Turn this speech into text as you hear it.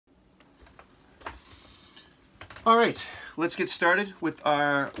All right, let's get started with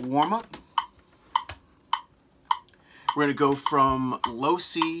our warm-up. We're going to go from low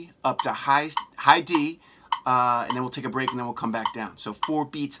C up to high D, and then we'll take a break and then we'll come back down. So 4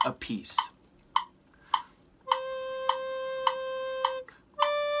 beats a piece.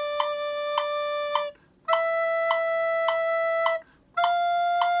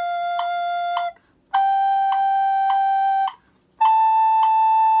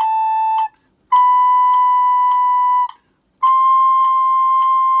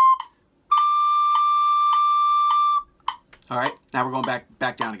 All right, now we're going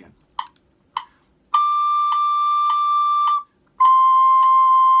back down again.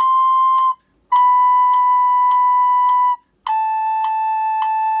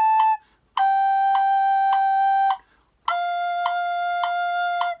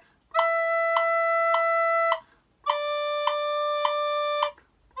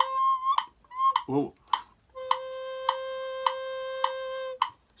 Whoa.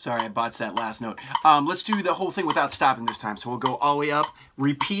 Sorry, I botched that last note. Let's do the whole thing without stopping this time. So we'll go all the way up,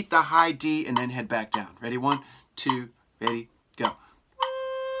 repeat the high D, and then head back down. Ready? 1, 2, ready, go.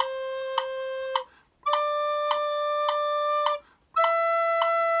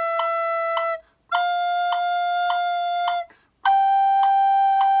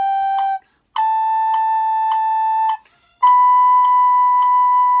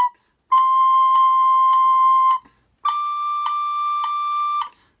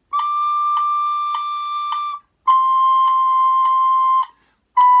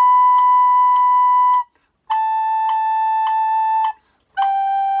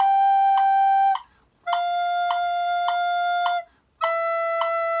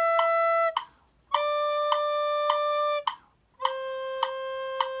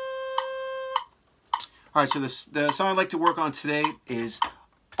 All right, so the song I'd like to work on today is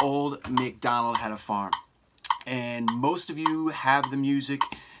Old MacDonald Had a Farm. And most of you have the music.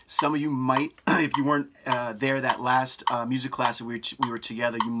 Some of you might, if you weren't there that last music class that we were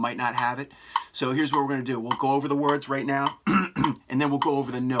together, you might not have it. So here's what we're going to do. We'll go over the words right now, and then we'll go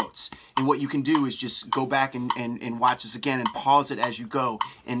over the notes. And what you can do is just go back and watch this again and pause it as you go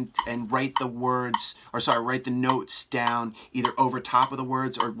and write the words, or sorry, write the notes down either over top of the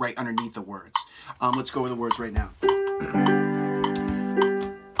words or right underneath the words. Let's go over the words right now.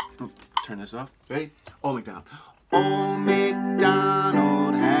 Turn this off. Ready? Old MacDonald. Old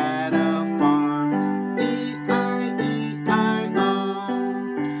MacDonald had a farm, E-I-E-I-O.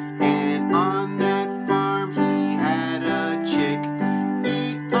 And on that farm he had a chick,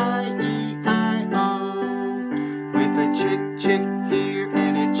 E-I-E-I-O. With a chick here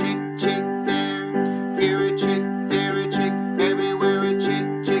and a chick there. Here a chick, there a chick, everywhere a chick.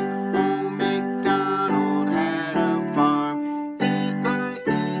 Old MacDonald had a farm,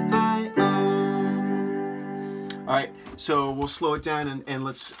 E-I-E-I-O. All right, so we'll slow it down and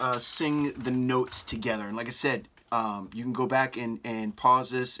let's sing the notes together. And like I said, you can go back and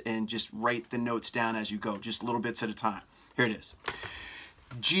pause this and just write the notes down as you go, just little bits at a time. Here it is.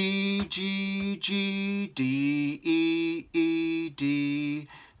 G, G, G, D, E, E, D,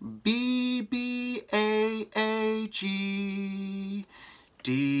 B, B, A, A, G,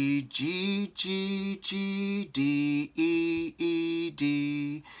 D, G, G, G, D, E, E,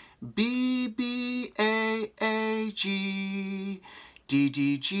 D, B, B, A, A, G, D,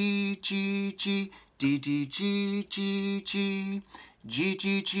 D, G, G, G, D, D, G, G, G, G,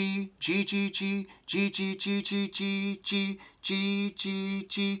 G, G, G, G, G, G, G, G, G, G, G, G, G,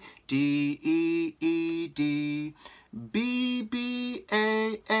 G, D, E, E, D, B, B,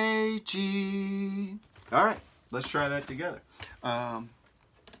 A, A, G. All right, let's try that together.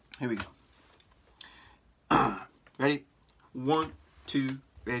 Here we go. Ready? 1, 2,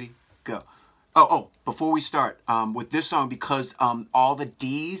 ready, go. Oh, before we start, with this song, because all the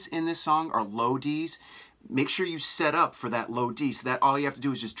D's in this song are low D's, make sure you set up for that low D, so that all you have to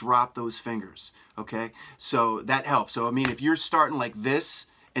do is just drop those fingers, okay? So that helps. So, I mean, if you're starting like this,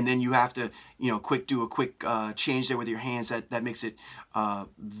 and then you have to, you know, do a quick change there with your hands, that makes it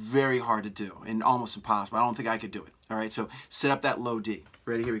very hard to do and almost impossible. I don't think I could do it, all right? So set up that low D.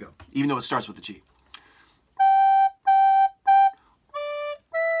 Ready? Here we go. Even though it starts with a G.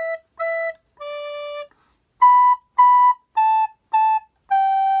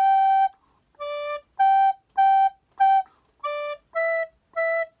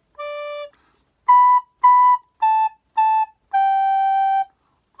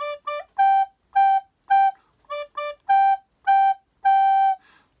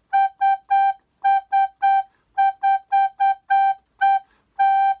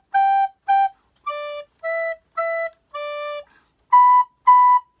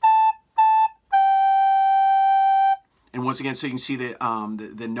 And once again, so you can see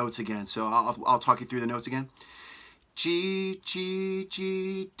the notes again. So I'll talk you through the notes again. G, G,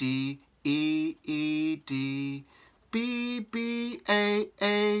 G, D, E, E, D, B, B, A,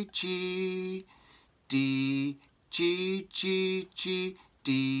 A, G, D, G, G, G,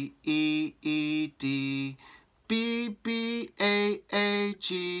 D, E, E, D, B, B, A, A,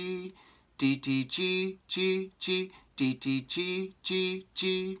 G, D, D, G, G, G, D, D, G, G,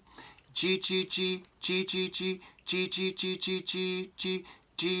 G, G, G, G, G, G, G, G, G, G, G, G, G,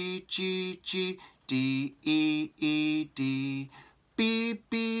 G, G, G, D, E, E, D, B,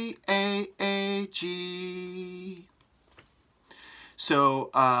 B, A, A, G. So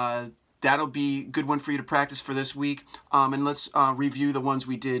that'll be a good one for you to practice for this week. And let's review the ones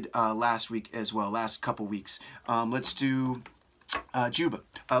we did last week as well, last couple weeks. Let's do Juba.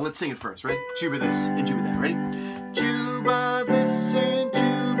 Let's sing it first, ready? Juba this and Juba that, ready? Juba this and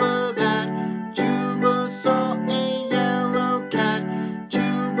Juba that, Juba saw a yellow cat,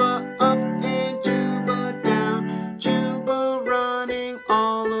 Juba up and Juba down, Juba running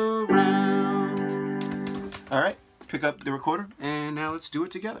all around. All right, pick up the recorder and now let's do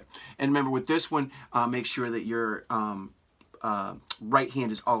it together. And remember with this one, make sure that your right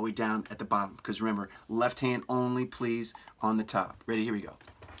hand is all the way down at the bottom, because remember, left hand only, please, on the top. Ready? Here we go.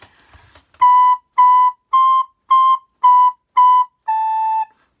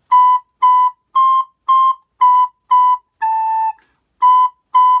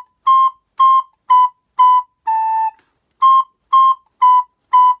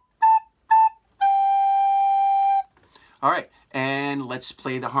 All right, and let's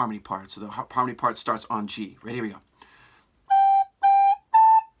play the harmony part. So the harmony part starts on G. Ready? Here we go.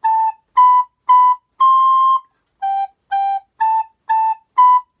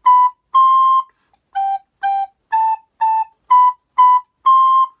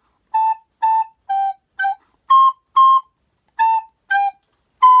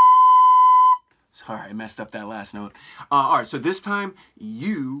 Sorry, I messed up that last note. All right, so this time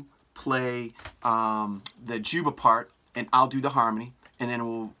you play the Juba part, and I'll do the harmony, and then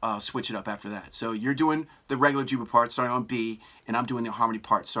we'll switch it up after that. So you're doing the regular Juba part starting on B, and I'm doing the harmony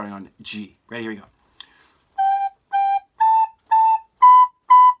part starting on G. Ready? Here we go.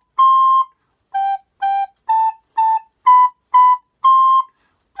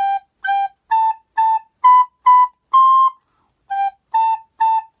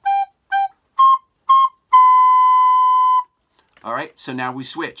 All right, so now we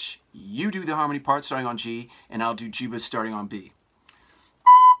switch. You do the harmony part starting on G, and I'll do Juba starting on B.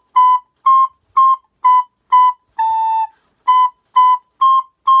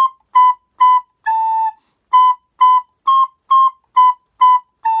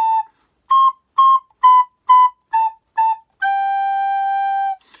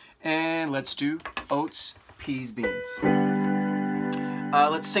 And let's do oats, peas, beans.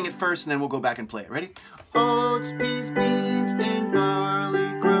 Let's sing it first, and then we'll go back and play it. Ready? Oats, peas, beans, and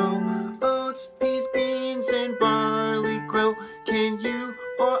barley grow. Oats, peas, beans, and barley grow. Can you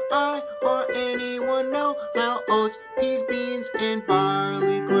or I or anyone know how oats, peas, beans, and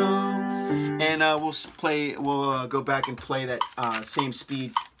barley grow? And we'll go back and play that same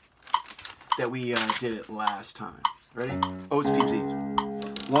speed that we did it last time. Ready? Oats, peas,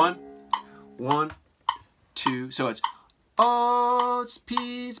 beans. 1, 1, 2. So it's oats,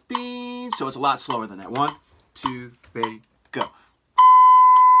 peas, beans. So it's a lot slower than that. 1, 2, ready, go.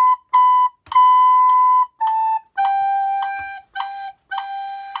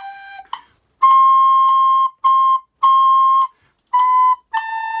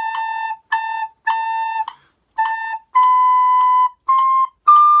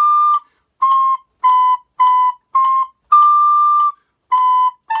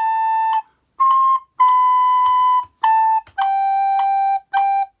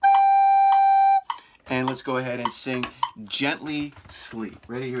 And let's go ahead and sing Gently Sleep.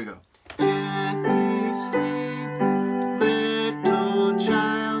 Ready? Here we go. Gently sleep, little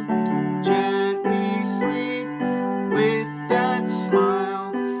child. Gently sleep with that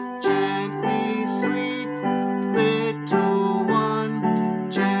smile. Gently sleep, little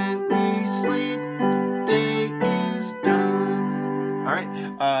one. Gently sleep, day is done. All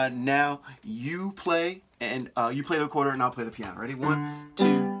right, now you play, and you play the recorder, and I'll play the piano. Ready? 1,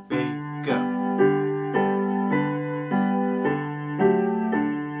 2, ready, go.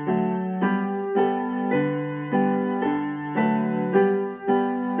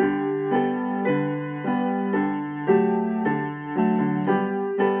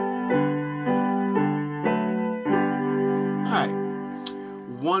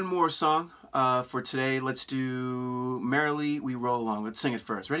 One more song for today. Let's do Merrily We Roll Along. Let's sing it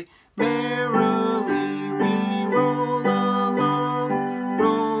first. Ready? Merrily we roll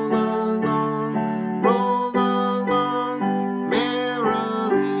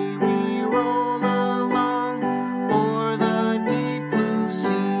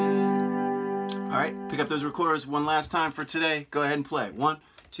chorus one last time for today. Go ahead and play. 1,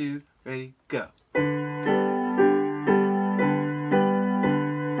 2, ready, go.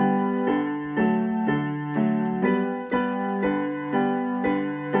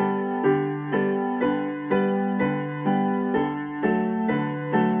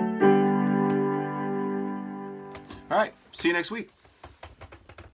 All right, see you next week.